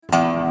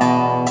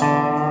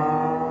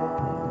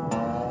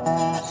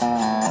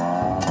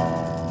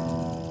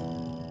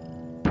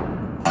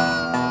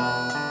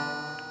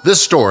This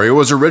story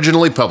was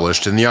originally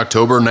published in the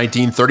October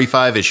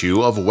 1935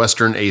 issue of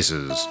Western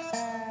Aces.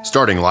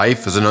 Starting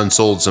life as an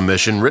unsold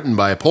submission written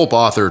by pulp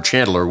author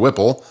Chandler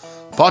Whipple,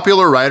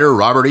 popular writer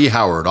Robert E.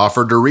 Howard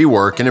offered to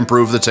rework and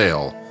improve the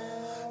tale.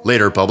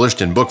 Later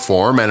published in book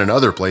form and in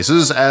other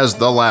places as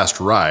The Last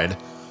Ride,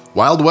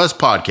 Wild West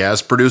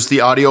Podcast produced the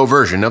audio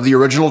version of the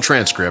original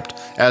transcript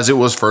as it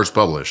was first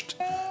published.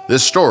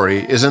 This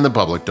story is in the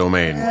public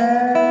domain.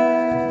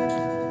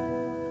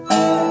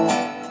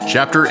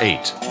 Chapter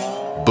 8.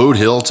 Boot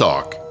Hill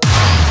Talk.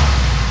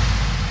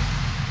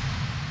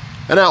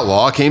 An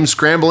outlaw came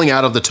scrambling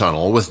out of the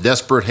tunnel with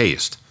desperate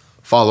haste,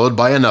 followed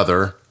by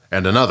another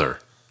and another.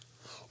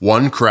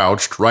 One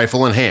crouched,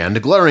 rifle in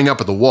hand, glaring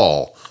up at the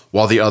wall,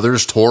 while the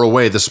others tore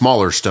away the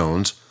smaller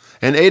stones,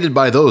 and aided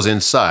by those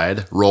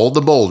inside, rolled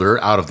the boulder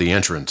out of the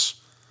entrance.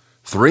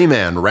 3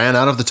 men ran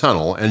out of the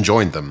tunnel and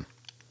joined them.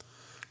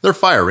 Their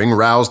firing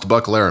roused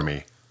Buck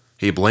Laramie.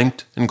 He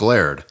blinked and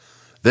glared,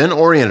 then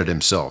oriented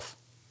himself.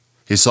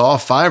 He saw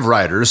 5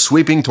 riders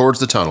sweeping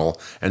towards the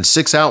tunnel and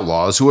 6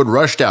 outlaws who had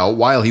rushed out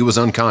while he was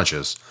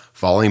unconscious,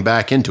 falling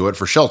back into it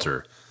for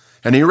shelter,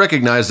 and he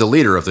recognized the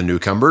leader of the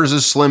newcomers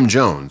as Slim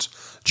Jones,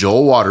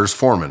 Joel Waters'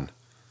 foreman.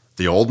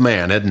 The old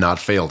man had not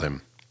failed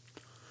him.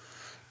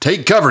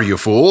 "Take cover, you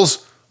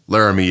fools!"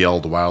 Laramie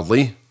yelled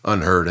wildly,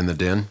 unheard in the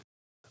din.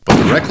 But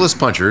the reckless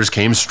punchers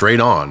came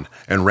straight on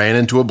and ran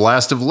into a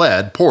blast of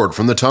lead poured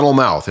from the tunnel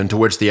mouth into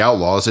which the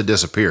outlaws had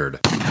disappeared.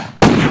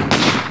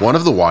 One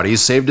of the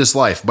waddies saved his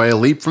life by a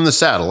leap from the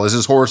saddle as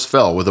his horse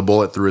fell with a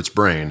bullet through its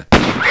brain.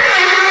 And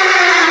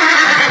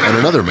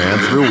another man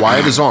threw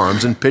wide his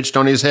arms and pitched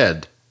on his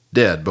head,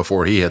 dead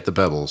before he hit the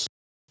pebbles.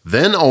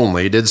 Then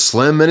only did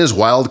Slim and his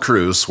wild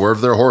crew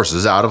swerve their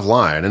horses out of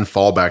line and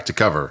fall back to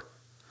cover.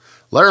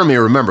 Laramie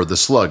remembered the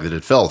slug that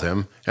had felled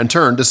him and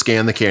turned to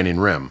scan the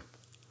canyon rim.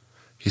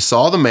 He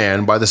saw the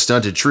man by the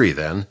stunted tree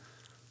then.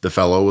 The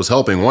fellow was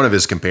helping one of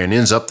his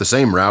companions up the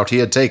same route he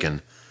had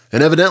taken,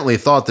 and evidently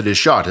thought that his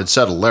shot had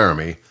settled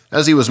Laramie,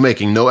 as he was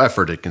making no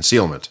effort at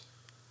concealment.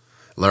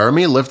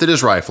 Laramie lifted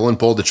his rifle and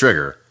pulled the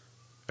trigger,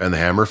 and the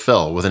hammer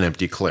fell with an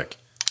empty click.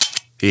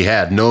 He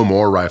had no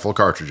more rifle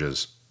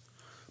cartridges.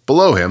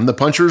 Below him, the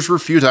punchers were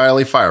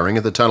futilely firing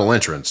at the tunnel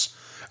entrance,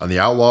 and the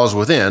outlaws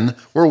within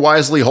were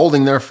wisely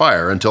holding their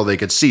fire until they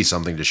could see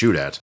something to shoot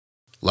at.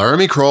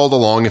 Laramie crawled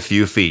along a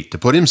few feet to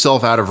put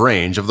himself out of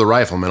range of the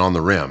riflemen on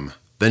the rim,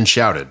 then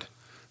shouted,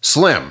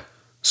 "Slim,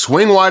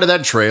 swing wide of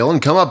that trail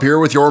and come up here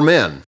with your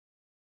men."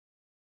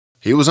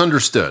 He was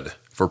understood,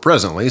 for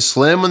presently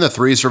Slim and the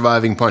 3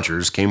 surviving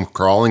punchers came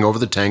crawling over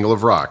the tangle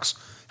of rocks,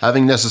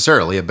 having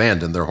necessarily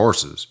abandoned their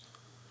horses.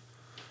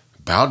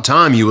 "About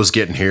time you was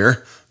getting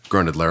here,"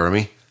 grunted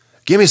Laramie.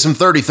 "Give me some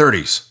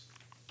 30-30s.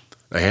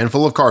 A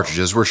handful of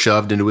cartridges were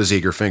shoved into his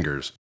eager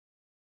fingers.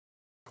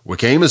 "We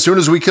came as soon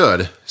as we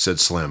could," said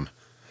Slim.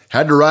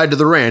 "Had to ride to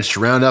the ranch to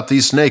round up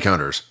these snake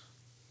hunters."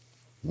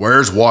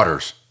 "Where's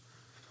Waters?"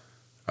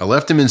 "I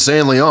left him in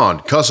San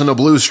Leon, cussing a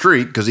blue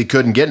streak because he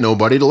couldn't get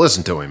nobody to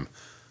listen to him.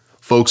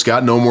 Folks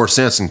got no more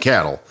sense than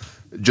cattle.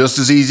 Just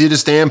as easy to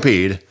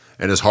stampede,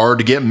 and as hard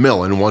to get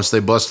milling once they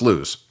bust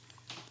loose."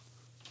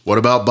 "What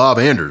about Bob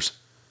Anders?"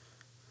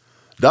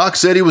 "Doc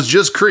said he was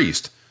just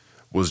creased.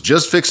 Was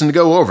just fixing to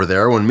go over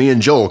there when me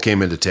and Joel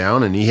came into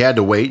town, and he had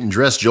to wait and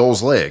dress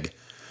Joel's leg.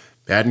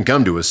 Hadn't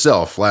come to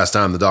himself last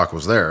time the doc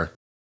was there."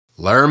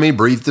 Laramie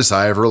breathed a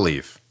sigh of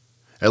relief.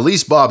 At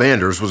least Bob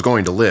Anders was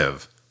going to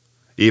live,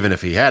 even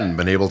if he hadn't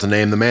been able to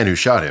name the man who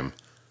shot him.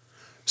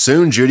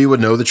 Soon Judy would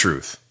know the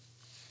truth.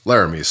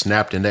 Laramie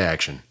snapped into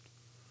action.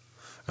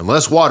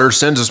 "Unless Waters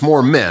sends us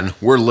more men,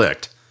 we're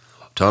licked.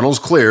 Tunnel's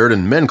cleared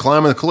and men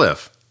climbing the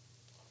cliff."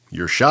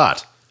 "You're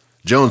shot."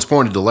 Jones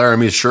pointed to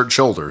Laramie's shirt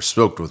shoulder,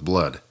 soaked with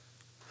blood.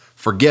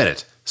 "Forget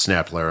it,"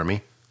 snapped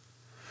Laramie.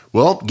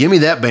 "Well, give me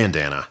that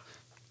bandana."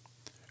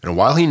 And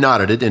while he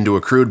knotted it into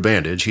a crude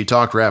bandage, he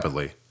talked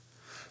rapidly.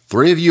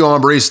 "3 of you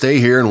hombres stay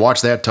here and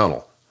watch that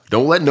tunnel.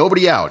 Don't let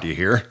nobody out, you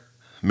hear?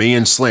 Me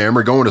and Slim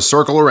are going to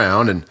circle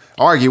around and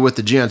argue with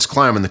the gents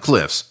climbing the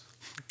cliffs.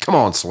 Come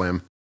on,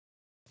 Slim."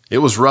 It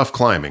was rough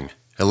climbing,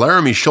 and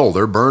Laramie's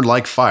shoulder burned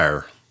like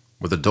fire,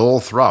 with a dull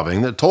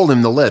throbbing that told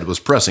him the lead was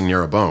pressing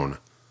near a bone.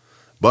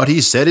 But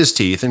he set his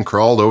teeth and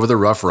crawled over the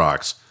rough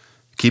rocks,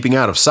 keeping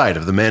out of sight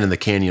of the men in the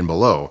canyon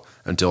below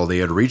until they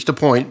had reached a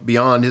point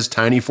beyond his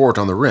tiny fort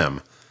on the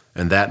rim,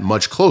 and that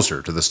much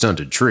closer to the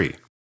stunted tree.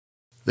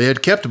 They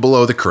had kept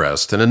below the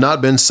crest and had not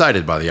been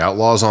sighted by the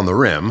outlaws on the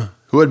rim,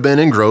 who had been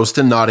engrossed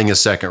in knotting a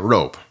second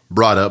rope,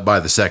 brought up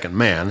by the second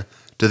man,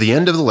 to the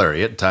end of the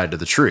lariat tied to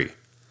the tree.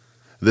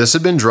 This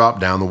had been dropped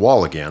down the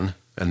wall again,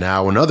 and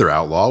now another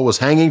outlaw was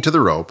hanging to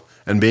the rope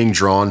and being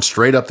drawn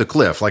straight up the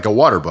cliff like a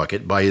water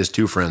bucket by his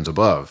 2 friends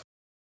above.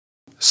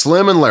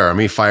 Slim and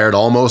Laramie fired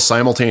almost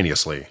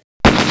simultaneously.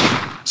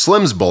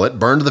 Slim's bullet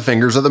burned the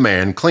fingers of the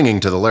man clinging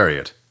to the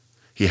lariat.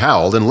 He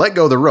howled and let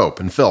go the rope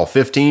and fell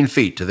 15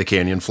 feet to the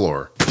canyon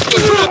floor.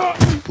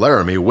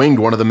 Laramie winged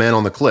one of the men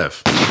on the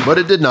cliff, but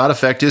it did not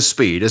affect his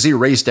speed as he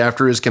raced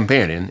after his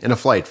companion in a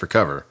flight for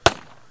cover.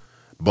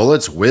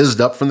 Bullets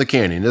whizzed up from the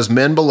canyon as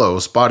men below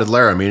spotted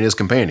Laramie and his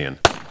companion.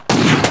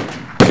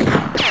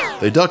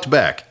 They ducked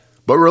back,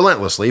 but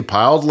relentlessly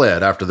piled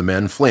lead after the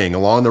men fleeing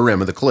along the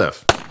rim of the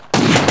cliff.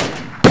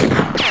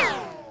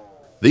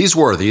 These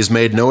worthies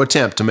made no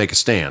attempt to make a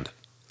stand.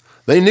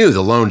 They knew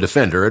the lone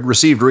defender had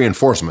received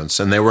reinforcements,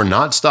 and they were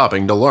not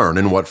stopping to learn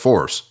in what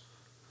force.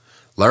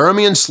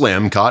 Laramie and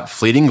Slim caught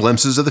fleeting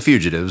glimpses of the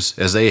fugitives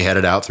as they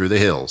headed out through the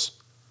hills.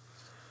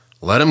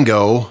 "Let 'em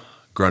go,"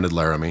 grunted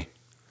Laramie.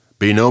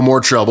 "Be no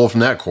more trouble from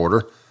that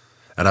quarter,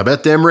 and I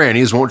bet them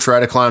Rannies won't try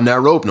to climb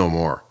that rope no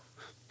more.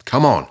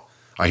 Come on,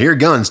 I hear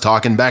guns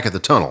talking back at the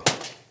tunnel."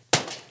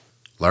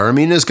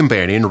 Laramie and his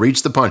companion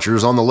reached the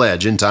punchers on the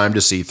ledge in time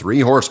to see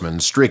 3 horsemen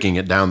streaking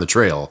it down the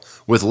trail,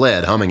 with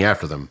lead humming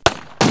after them.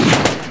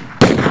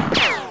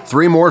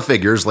 3 more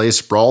figures lay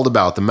sprawled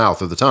about the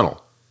mouth of the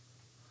tunnel.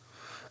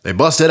 "They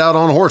busted out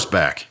on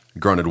horseback,"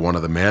 grunted one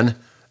of the men,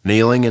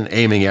 kneeling and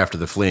aiming after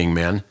the fleeing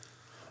men.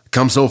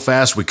 "Come so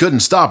fast we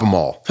couldn't stop 'em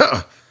all.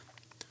 Huh!"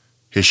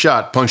 His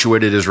shot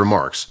punctuated his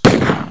remarks,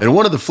 and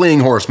one of the fleeing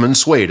horsemen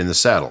swayed in the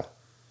saddle.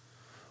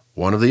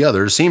 One of the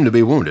others seemed to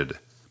be wounded,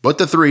 but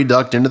the 3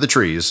 ducked into the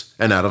trees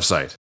and out of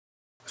sight.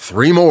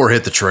 "3 more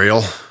hit the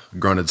trail,"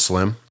 grunted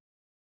Slim.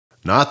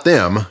 "Not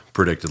them,"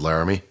 predicted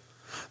Laramie.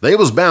 "They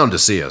was bound to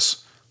see us.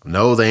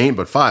 No, they ain't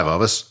but 5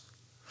 of us.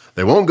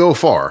 They won't go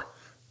far.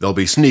 They'll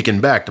be sneaking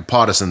back to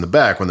pot us in the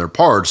back when their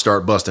pards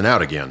start busting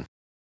out again.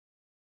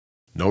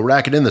 No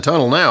racket in the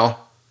tunnel now.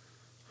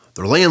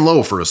 They're laying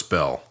low for a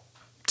spell.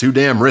 Too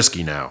damn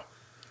risky now.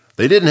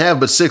 They didn't have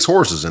but 6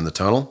 horses in the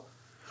tunnel.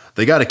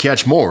 They got to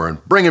catch more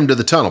and bring 'em to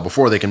the tunnel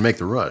before they can make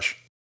the rush.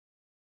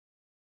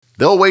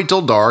 They'll wait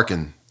till dark,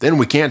 and then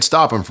we can't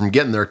stop 'em from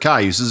getting their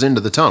cayuses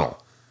into the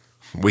tunnel.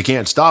 We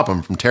can't stop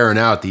 'em from tearing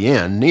out at the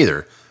end,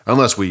 neither,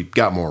 unless we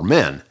got more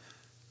men.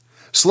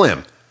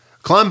 Slim,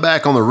 climb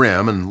back on the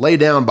rim and lay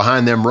down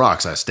behind them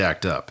rocks I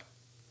stacked up.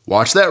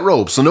 Watch that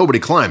rope so nobody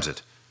climbs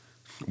it.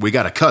 We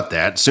got to cut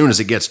that as soon as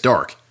it gets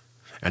dark.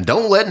 And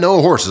don't let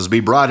no horses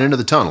be brought into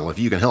the tunnel if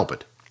you can help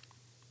it."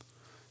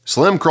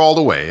 Slim crawled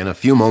away, and a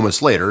few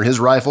moments later his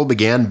rifle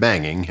began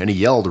banging, and he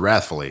yelled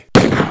wrathfully.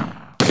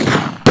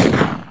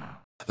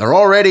 "They're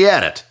already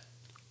at it!"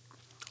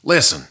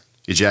 "Listen!"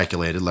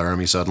 ejaculated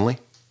Laramie suddenly.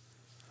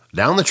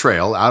 Down the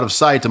trail, out of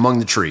sight among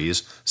the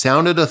trees,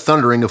 sounded a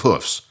thundering of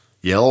hoofs,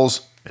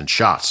 yells, and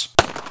shots.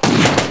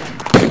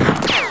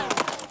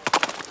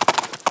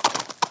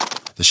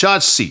 The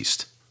shots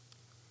ceased.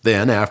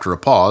 Then, after a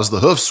pause,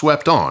 the hoofs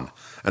swept on,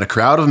 and a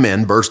crowd of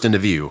men burst into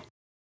view.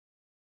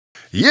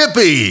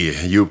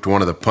 "Yippee!" yooped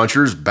one of the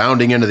punchers,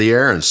 bounding into the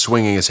air and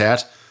swinging his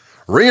hat.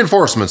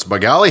 "Reinforcements, by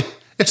golly!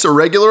 It's a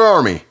regular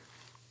army!"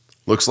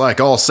 "Looks like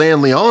all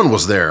San Leon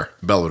was there,"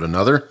 bellowed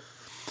another.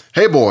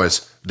 "Hey,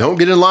 boys, don't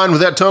get in line with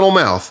that tunnel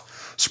mouth.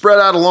 Spread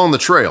out along the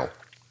trail.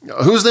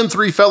 Who's them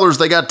 3 fellers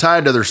they got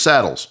tied to their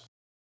saddles?"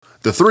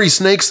 "The 3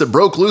 snakes that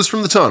broke loose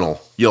from the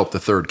tunnel," yelped the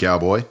 3rd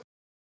cowboy.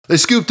 "They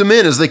scooped them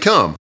in as they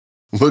come.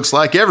 Looks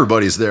like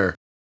everybody's there.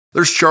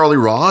 There's Charlie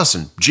Ross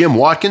and Jim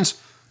Watkins,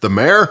 the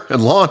mayor,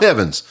 and Lon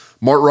Evans,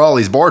 Mort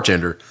Raleigh's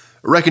bartender.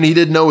 Reckon he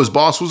didn't know his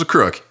boss was a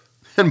crook.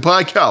 And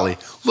by golly,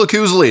 look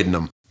who's leading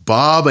them."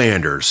 "Bob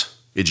Anders,"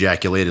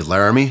 ejaculated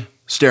Laramie,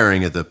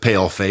 staring at the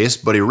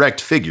pale-faced but erect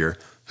figure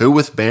who,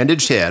 with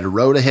bandaged head,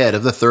 rode ahead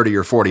of the 30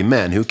 or 40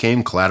 men who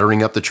came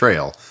clattering up the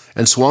trail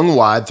and swung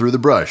wide through the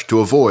brush to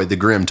avoid the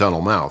grim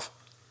tunnel mouth.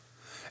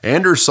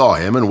 Anders saw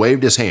him and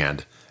waved his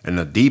hand, and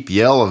a deep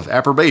yell of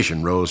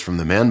approbation rose from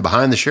the men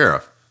behind the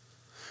sheriff.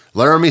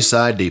 Laramie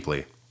sighed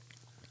deeply.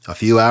 A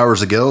few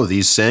hours ago,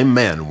 these same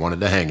men wanted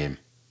to hang him.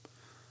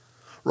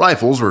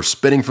 Rifles were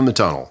spitting from the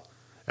tunnel,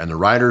 and the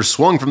riders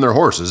swung from their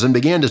horses and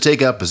began to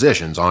take up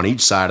positions on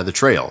each side of the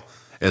trail,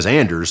 as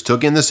Anders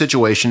took in the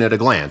situation at a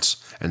glance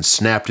and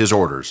snapped his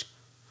orders.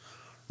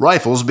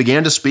 Rifles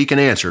began to speak in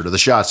answer to the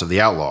shots of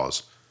the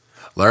outlaws.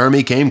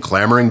 Laramie came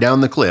clambering down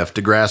the cliff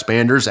to grasp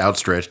Anders'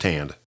 outstretched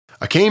hand.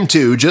 "I came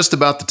to just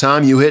about the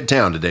time you hit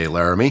town today,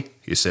 Laramie,"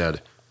 he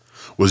said.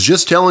 "Was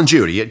just telling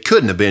Judy it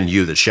couldn't have been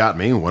you that shot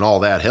me when all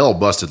that hell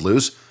busted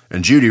loose,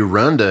 and Judy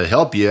run to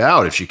help you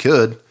out if she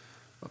could.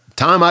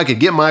 Time I could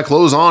get my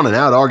clothes on and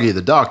out-argue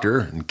the doctor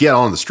and get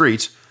on the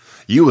streets,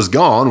 you was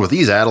gone with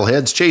these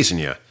addleheads chasing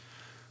you.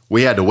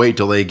 We had to wait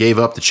till they gave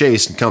up the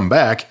chase and come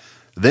back.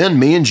 Then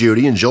me and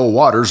Judy and Joel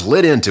Waters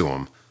lit into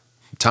 'em.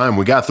 Time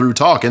we got through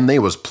talking, they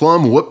was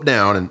plumb whooped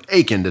down and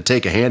aching to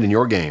take a hand in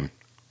your game.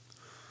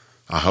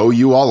 I owe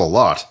you all a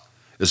lot,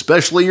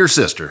 especially your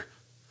sister.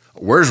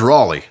 Where's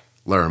Raleigh?"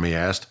 Laramie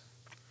asked.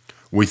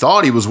 "We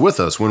thought he was with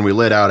us when we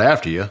lit out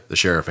after you," the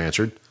sheriff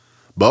answered.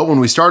 "But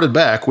when we started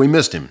back, we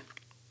missed him."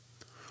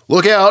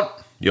 "Look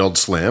out!" yelled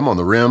Slim on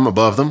the rim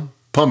above them,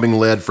 pumping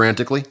lead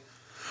frantically.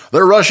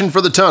 "They're rushing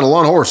for the tunnel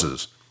on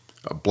horses.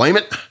 Blame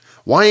it,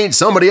 why ain't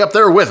somebody up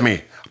there with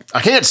me?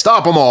 I can't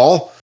stop 'em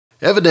all."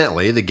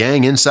 Evidently, the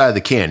gang inside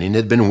the canyon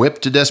had been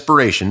whipped to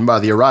desperation by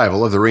the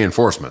arrival of the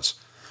reinforcements,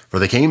 for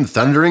they came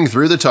thundering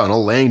through the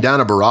tunnel, laying down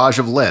a barrage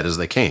of lead as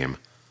they came.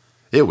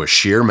 It was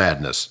sheer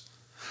madness.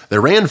 They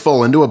ran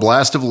full into a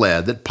blast of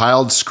lead that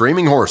piled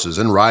screaming horses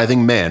and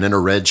writhing men in a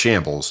red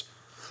shambles.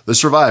 The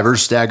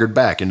survivors staggered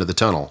back into the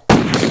tunnel.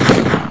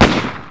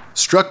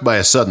 Struck by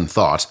a sudden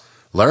thought,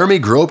 Laramie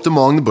groped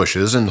among the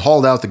bushes and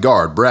hauled out the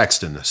guard,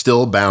 Braxton,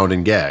 still bound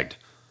and gagged.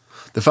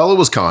 The fellow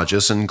was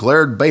conscious and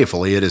glared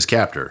balefully at his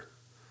captor.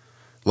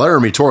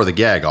 Laramie tore the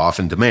gag off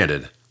and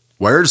demanded,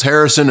 "Where's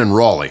Harrison and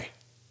Raleigh?"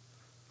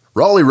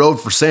 "Raleigh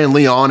rode for San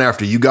Leon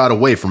after you got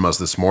away from us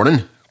this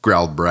morning,"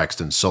 growled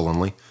Braxton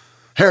sullenly.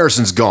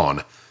 "Harrison's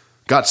gone.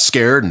 Got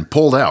scared and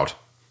pulled out.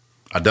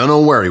 I dunno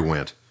where he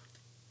went."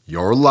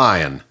 "You're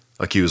lying,"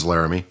 accused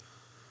Laramie.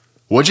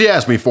 "What'd you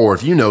ask me for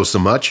if you know so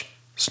much?"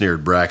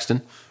 sneered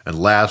Braxton, and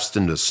lapsed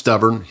into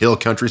stubborn, hill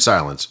country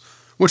silence,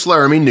 which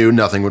Laramie knew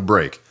nothing would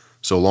break,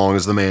 so long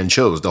as the man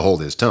chose to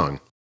hold his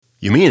tongue.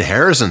 "You mean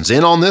Harrison's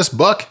in on this,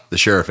 Buck?" the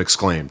sheriff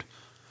exclaimed.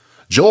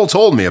 "Joel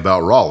told me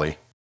about Raleigh."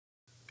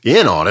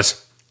 "In on it?"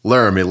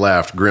 Laramie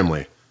laughed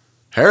grimly.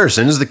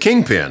 "Harrison is the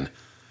kingpin,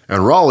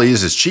 and Raleigh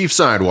is his chief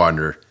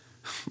sidewinder.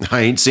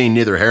 I ain't seen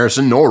neither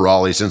Harrison nor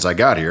Raleigh since I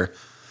got here.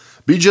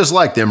 Be just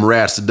like them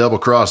rats to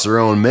double-cross their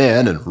own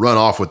men and run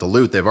off with the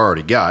loot they've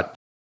already got.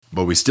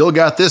 But we still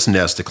got this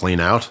nest to clean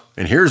out,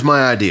 and here's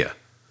my idea.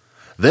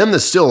 Them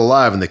that's still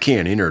alive in the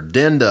canyon are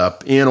denned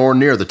up in or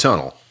near the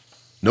tunnel.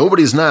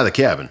 Nobody's nigh the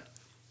cabin.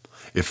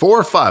 If 4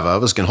 or 5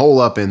 of us can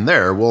hole up in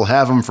there, we'll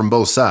have 'em from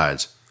both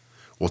sides.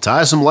 We'll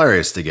tie some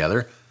lariats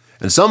together,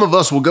 and some of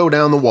us will go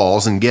down the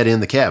walls and get in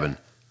the cabin.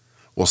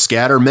 We'll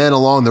scatter men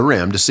along the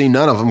rim to see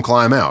none of 'em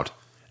climb out,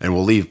 and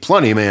we'll leave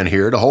plenty of men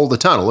here to hold the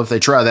tunnel if they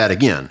try that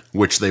again,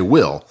 which they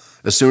will,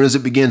 as soon as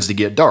it begins to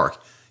get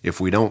dark, if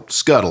we don't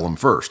scuttle 'em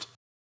first.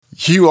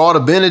 You ought to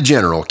been a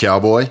general,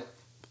 cowboy.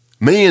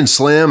 Me and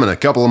Slim and a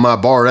couple of my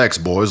Bar X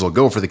boys will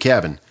go for the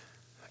cabin.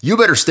 You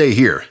better stay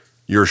here.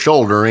 Your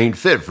shoulder ain't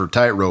fit for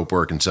tightrope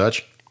work and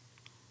such."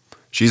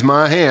 "She's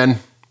my hand,"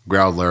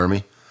 growled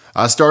Laramie.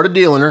 "I started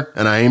dealing her,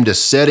 and I aim to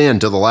set in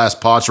till the last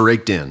pot's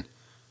raked in."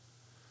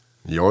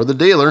 "You're the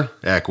dealer,"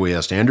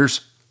 acquiesced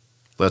Anders.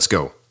 "Let's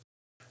go."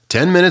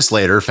 10 minutes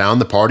later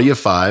found the party of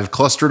 5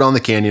 clustered on the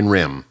canyon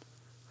rim.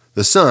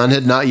 The sun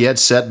had not yet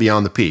set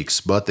beyond the peaks,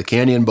 but the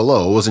canyon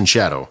below was in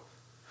shadow.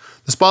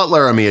 The spot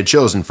Laramie had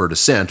chosen for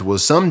descent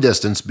was some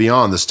distance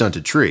beyond the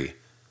stunted tree.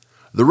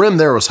 The rim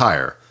there was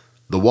higher,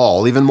 the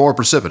wall even more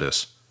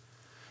precipitous.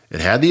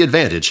 It had the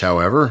advantage,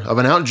 however, of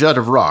an outjut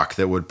of rock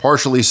that would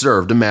partially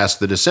serve to mask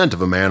the descent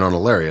of a man on a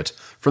lariat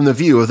from the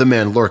view of the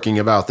men lurking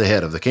about the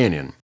head of the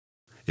canyon.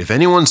 If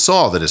anyone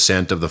saw the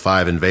descent of the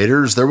 5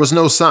 invaders, there was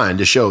no sign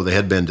to show they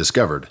had been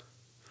discovered.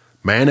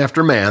 Man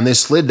after man, they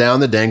slid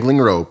down the dangling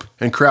rope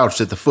and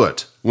crouched at the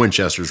foot,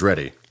 Winchesters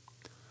ready.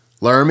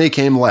 Laramie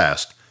came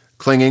last,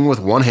 clinging with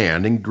one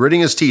hand and gritting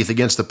his teeth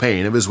against the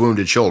pain of his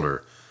wounded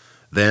shoulder,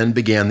 then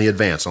began the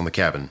advance on the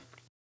cabin.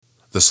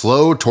 The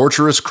slow,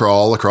 tortuous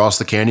crawl across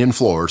the canyon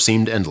floor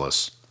seemed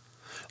endless.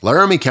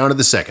 Laramie counted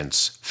the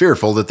seconds,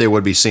 fearful that they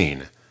would be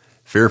seen,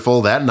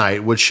 fearful that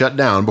night would shut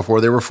down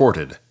before they were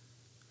forted.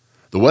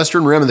 The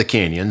western rim of the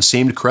canyon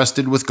seemed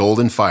crested with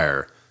golden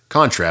fire,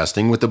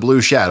 contrasting with the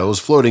blue shadows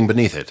floating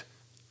beneath it.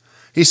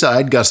 He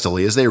sighed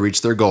gustily as they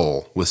reached their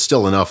goal, with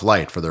still enough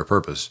light for their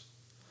purpose.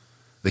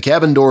 The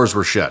cabin doors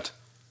were shut,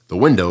 the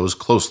windows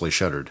closely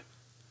shuttered.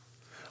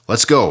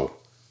 "Let's go."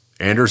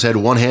 Anders had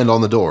one hand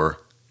on the door,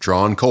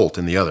 drawn Colt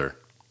in the other.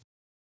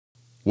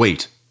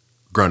 "Wait,"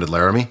 grunted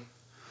Laramie.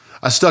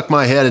 "I stuck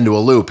my head into a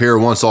loop here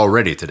once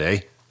already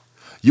today.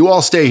 You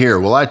all stay here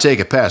while I take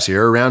a pass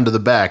here around to the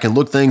back and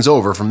look things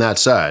over from that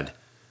side.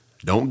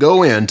 Don't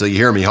go in till you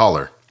hear me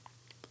holler."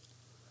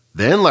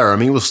 Then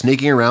Laramie was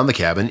sneaking around the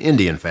cabin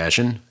Indian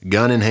fashion,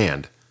 gun in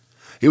hand.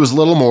 He was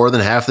little more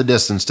than half the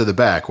distance to the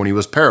back when he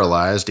was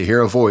paralyzed to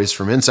hear a voice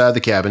from inside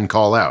the cabin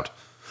call out,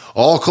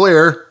 "All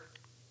clear!"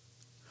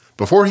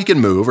 Before he could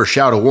move or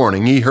shout a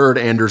warning, he heard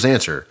Anders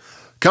answer,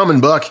 "Comin',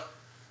 Buck."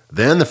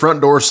 Then the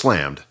front door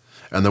slammed,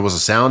 and there was a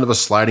sound of a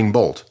sliding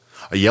bolt,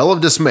 a yell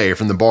of dismay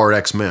from the Bar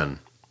X men.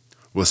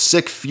 With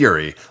sick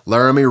fury,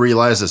 Laramie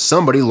realized that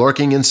somebody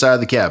lurking inside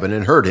the cabin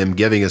had heard him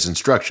giving his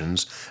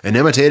instructions and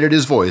imitated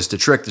his voice to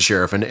trick the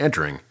sheriff into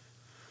entering.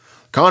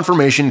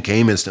 Confirmation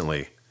came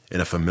instantly, in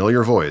a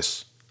familiar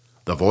voice,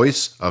 the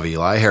voice of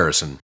Eli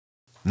Harrison.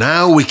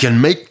 "Now we can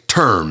make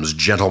terms,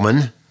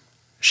 gentlemen,"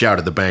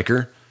 shouted the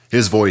banker,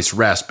 his voice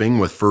rasping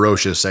with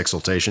ferocious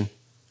exultation.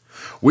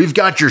 "We've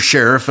got your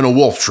sheriff in a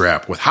wolf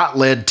trap with hot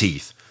lead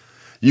teeth.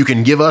 You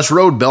can give us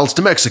road belts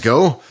to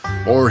Mexico,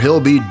 or he'll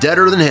be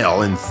deader than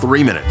hell in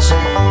 3 minutes."